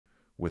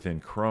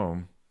Within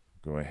Chrome,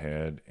 go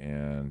ahead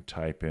and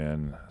type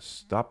in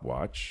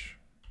Stopwatch,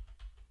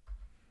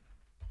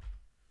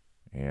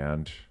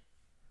 and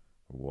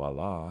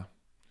voila,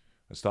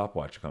 a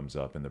stopwatch comes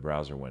up in the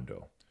browser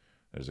window.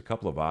 There's a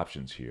couple of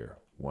options here.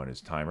 One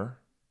is timer,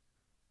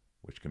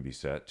 which can be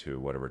set to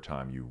whatever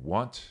time you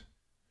want.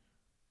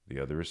 The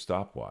other is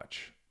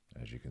stopwatch,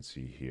 as you can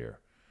see here.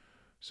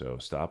 So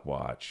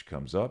stopwatch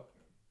comes up,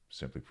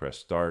 simply press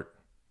start.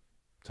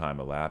 Time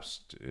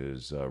elapsed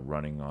is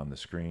running on the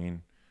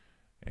screen,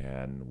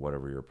 and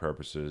whatever your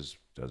purpose is,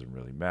 doesn't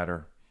really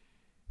matter.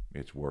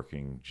 It's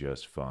working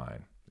just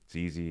fine. It's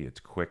easy,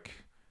 it's quick,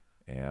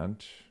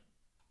 and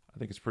I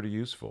think it's pretty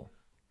useful.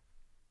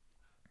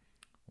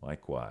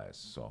 Likewise,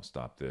 so I'll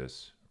stop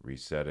this,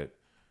 reset it,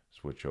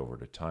 switch over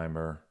to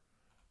timer.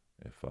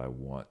 If I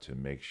want to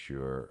make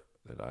sure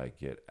that I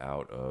get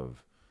out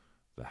of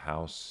the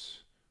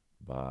house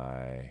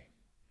by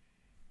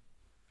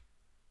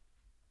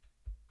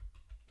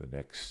the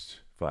next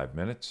 5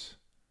 minutes,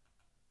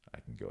 I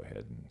can go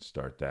ahead and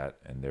start that,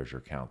 and there's your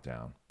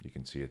countdown. You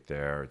can see it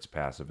there. It's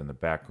passive in the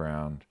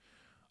background,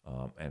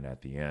 and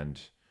at the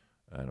end,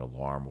 an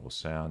alarm will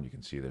sound. You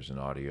can see there's an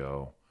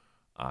audio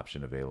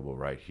option available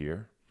right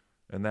here,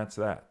 and that's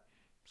that.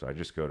 So I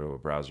just go to a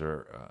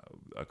browser,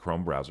 a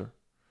Chrome browser,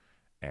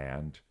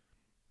 and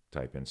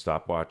type in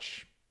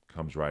stopwatch,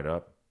 comes right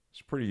up.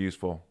 It's pretty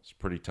useful. It's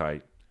pretty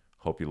tight.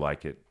 Hope you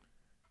like it.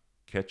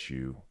 Catch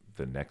you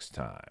the next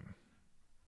time.